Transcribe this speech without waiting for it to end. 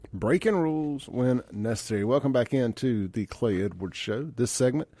Breaking rules when necessary. Welcome back into the Clay Edwards Show. This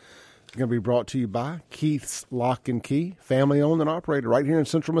segment is going to be brought to you by Keith's Lock and Key, family owned and operated right here in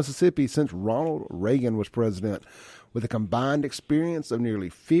Central Mississippi since Ronald Reagan was president. With a combined experience of nearly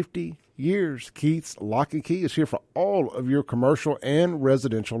 50 years, Keith's Lock and Key is here for all of your commercial and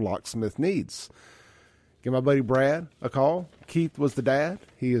residential locksmith needs. Give my buddy Brad a call. Keith was the dad.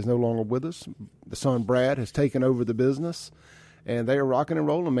 He is no longer with us. The son, Brad, has taken over the business, and they are rocking and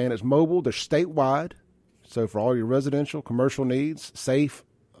rolling, man. It's mobile. They're statewide. So for all your residential, commercial needs, safe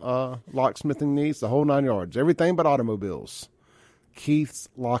locksmithing needs, the whole 9 yards, everything but automobiles. Keith's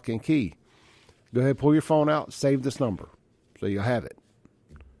Lock and Key. Go ahead, pull your phone out, save this number so you'll have it.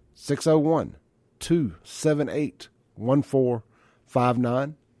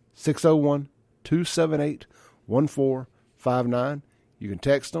 601-278-1459. 601-278-1459. You can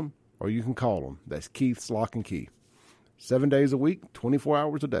text them or you can call them. That's Keith's Lock and Key. 7 days a week, 24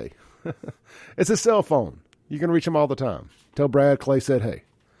 hours a day. It's a cell phone. You can reach them all the time. Tell Brad Clay said hey.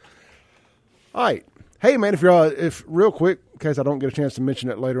 All right. Hey, man, if real quick, in case I don't get a chance to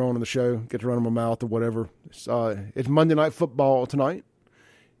mention it later on in the show, get to run in my mouth or whatever, it's Monday Night Football tonight.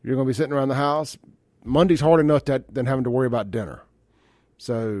 You're going to be sitting around the house. Monday's hard enough than having to worry about dinner.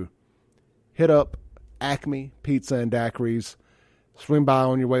 So hit up Acme Pizza and Daiquiris. Swing by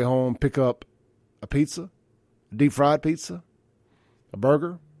on your way home, pick up a pizza, a deep-fried pizza, a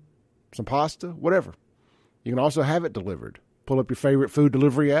burger, some pasta, whatever. You can also have it delivered. Pull up your favorite food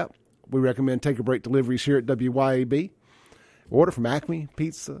delivery app. We recommend Take a Break deliveries here at WYAB. Order from Acme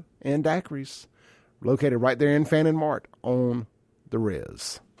Pizza and Daiquiris, located right there in Fannin Mart on the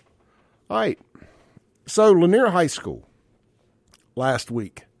Res. All right. So Lanier High School last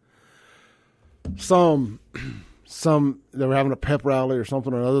week, some they were having a pep rally or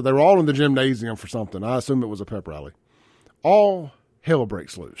something or another. They were all in the gymnasium for something. I assume it was a pep rally. All hell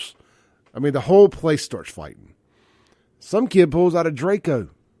breaks loose. I mean, the whole place starts fighting. Some kid pulls out a Draco.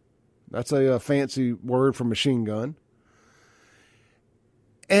 That's a fancy word for machine gun.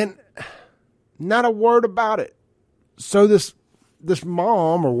 And not a word about it. So this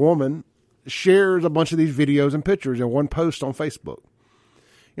mom or woman shares a bunch of these videos and pictures in one post on Facebook.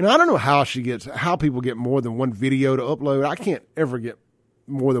 You know, I don't know how people get more than one video to upload. I can't ever get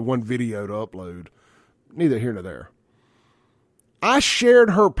more than one video to upload. Neither here nor there. I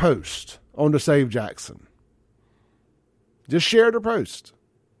shared her post on the Save Jackson. Just shared her post.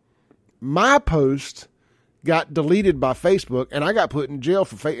 My post got deleted by Facebook, and I got put in jail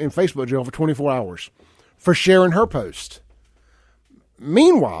in Facebook jail for 24 hours for sharing her post.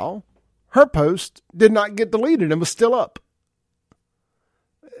 Meanwhile, her post did not get deleted and was still up.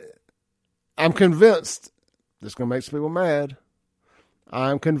 I'm convinced this is going to make some people mad.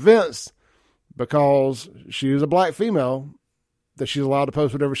 I'm convinced because she is a black female that she's allowed to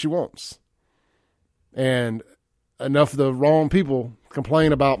post whatever she wants. And enough of the wrong people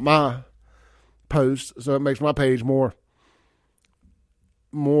complain about my post, so it makes my page more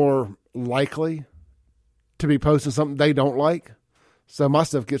likely to be posting something they don't like. So my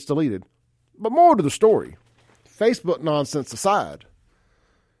stuff gets deleted. But more to the story. Facebook nonsense aside,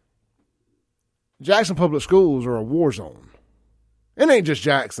 Jackson Public Schools are a war zone. It ain't just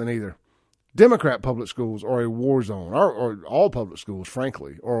Jackson either. Democrat public schools are a war zone, or all public schools,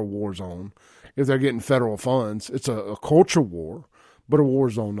 frankly, are a war zone. If they're getting federal funds, it's a culture war, but a war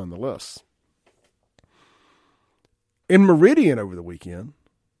zone nonetheless. In Meridian over the weekend,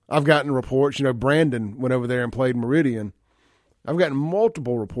 I've gotten reports, Brandon went over there and played Meridian. I've gotten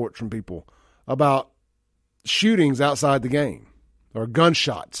multiple reports from people about shootings outside the game or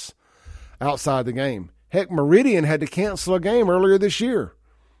gunshots outside the game. Heck, Meridian had to cancel a game earlier this year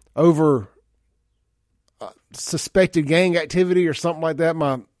over suspected gang activity or something like that.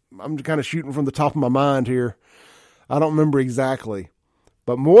 I'm kind of shooting from the top of my mind here. I don't remember exactly.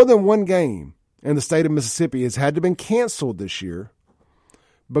 But more than one game in the state of Mississippi has had to been canceled this year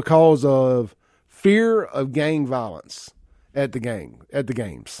because of fear of gang violence at the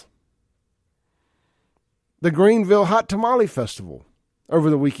games. The Greenville Hot Tamale Festival over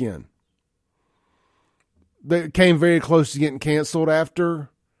the weekend. They came very close to getting canceled after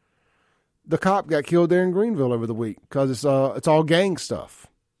the cop got killed there in Greenville over the week because it's all gang stuff.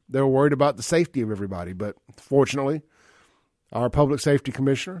 They were worried about the safety of everybody, but fortunately, our public safety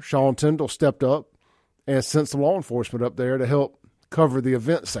commissioner, Sean Tyndall, stepped up and sent some law enforcement up there to help cover the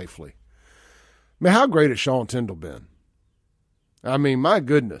event safely. I mean, how great has Sean Tyndall been? I mean, my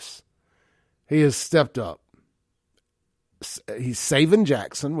goodness. He has stepped up. He's saving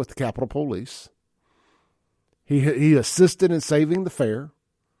Jackson with the Capitol Police. He assisted in saving the fair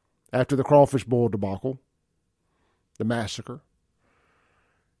after the Crawfish Bowl debacle, the massacre.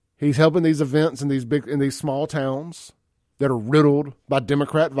 He's helping these events in these small towns that are riddled by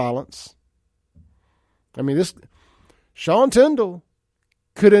Democrat violence. I mean, Sean Tindell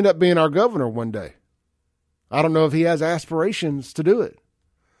could end up being our governor one day. I don't know if he has aspirations to do it.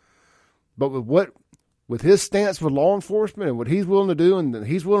 But with his stance with law enforcement and what he's willing to do, and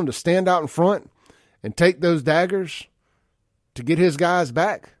he's willing to stand out in front and take those daggers to get his guys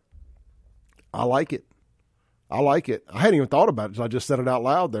back, I like it. I like it. I hadn't even thought about it until I just said it out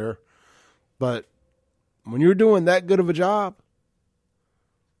loud there. But when you're doing that good of a job,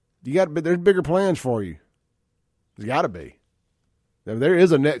 there's bigger plans for you. There's got to be. There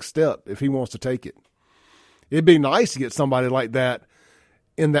is a next step if he wants to take it. It'd be nice to get somebody like that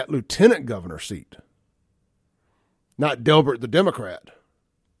in that lieutenant governor seat, not Delbert the Democrat.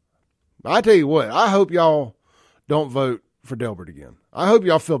 I tell you what, I hope y'all don't vote for Delbert again. I hope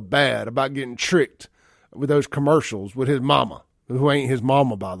y'all feel bad about getting tricked with those commercials with his mama, who ain't his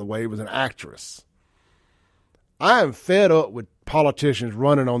mama, by the way, was an actress. I am fed up with politicians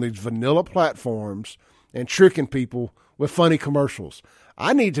running on these vanilla platforms and tricking people with funny commercials.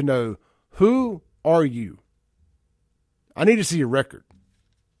 I need to know, who are you? I need to see your record.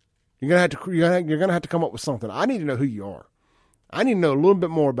 You're gonna have to come up with something. I need to know who you are. I need to know a little bit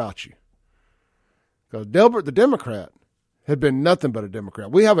more about you. Because Delbert the Democrat had been nothing but a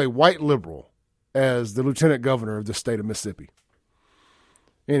Democrat. We have a white liberal as the lieutenant governor of the state of Mississippi.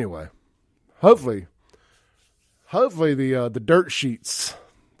 Anyway, hopefully the dirt sheets,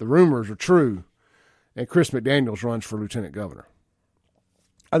 the rumors are true, and Chris McDaniels runs for lieutenant governor.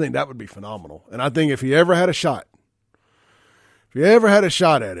 I think that would be phenomenal. And I think if he ever had a shot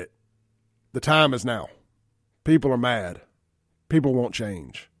at it, the time is now. People are mad. People won't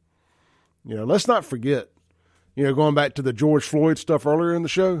change. Let's not forget, going back to the George Floyd stuff earlier in the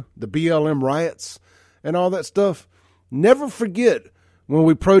show, the BLM riots and all that stuff. Never forget when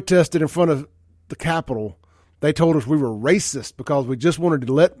we protested in front of the Capitol, they told us we were racist because we just wanted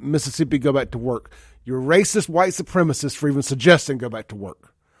to let Mississippi go back to work. You're racist white supremacists for even suggesting go back to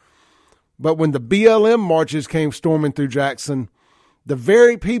work. But when the BLM marches came storming through Jackson, the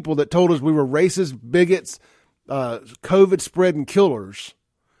very people that told us we were racist, bigots, COVID spreading killers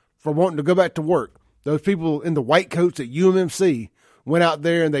for wanting to go back to work, those people in the white coats at UMMC went out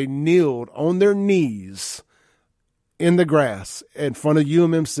there and they kneeled on their knees in the grass in front of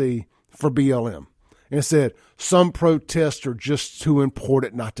UMMC for BLM and said, some protests are just too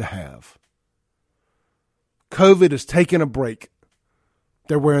important not to have. COVID is taking a break.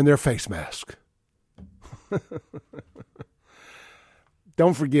 They're wearing their face mask.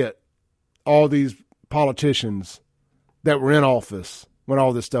 Don't forget all these politicians that were in office when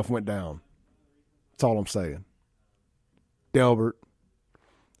all this stuff went down. That's all I'm saying. Delbert.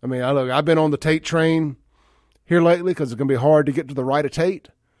 I mean, I've been on the Tate train here lately because it's going to be hard to get to the right of Tate.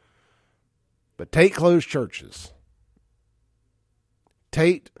 But Tate closed churches.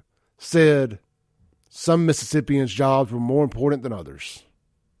 Tate said some Mississippians' jobs were more important than others.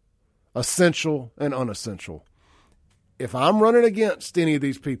 Essential and unessential. If I'm running against any of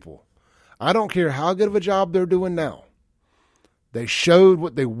these people, I don't care how good of a job they're doing now. They showed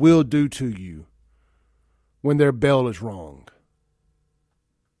what they will do to you when their bell is rung.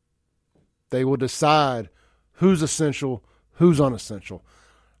 They will decide who's essential, who's unessential.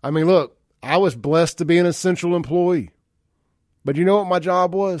 I mean, look, I was blessed to be an essential employee. But you know what my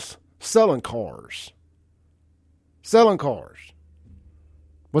job was? Selling cars. Selling cars.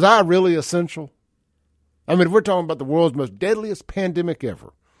 Was I really essential? I mean, if we're talking about the world's most deadliest pandemic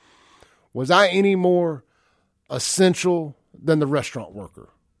ever, was I any more essential than the restaurant worker?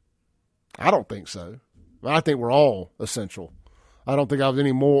 I don't think so. I think we're all essential. I don't think I was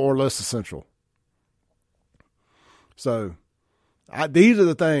any more or less essential. So these are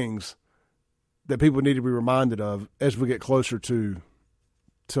the things that people need to be reminded of as we get closer to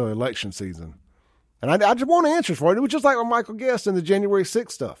election season. And I just want answers for it. It was just like with Michael Guest and the January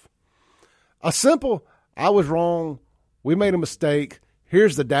 6th stuff. A simple, I was wrong, we made a mistake,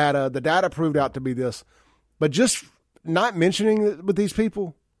 here's the data. The data proved out to be this. But just not mentioning it with these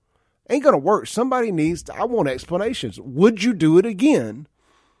people ain't going to work. Somebody needs to, I want explanations. Would you do it again,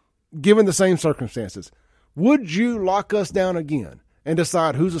 given the same circumstances? Would you lock us down again and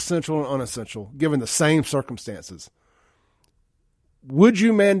decide who's essential and unessential, given the same circumstances? Would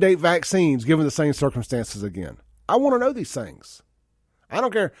you mandate vaccines, given the same circumstances again? I want to know these things. I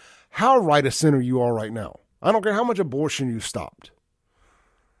don't care how right of center you are right now. I don't care how much abortion you stopped.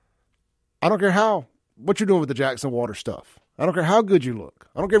 I don't care what you're doing with the Jackson Water stuff. I don't care how good you look.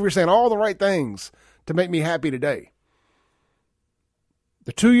 I don't care if you're saying all the right things to make me happy today.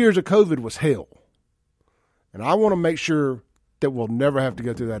 The 2 years of COVID was hell. And I want to make sure that we'll never have to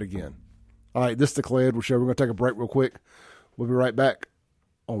go through that again. All right, this is the Clay Edwards Show. We're going to take a break real quick. We'll be right back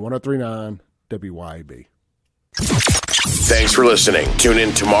on 103.9 WYAB. Thanks for listening. Tune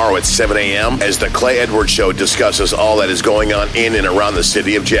in tomorrow at 7 a.m. as the Clay Edwards Show discusses all that is going on in and around the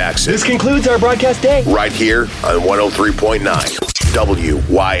city of Jackson. This concludes our broadcast day. Right here on 103.9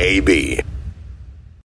 WYAB.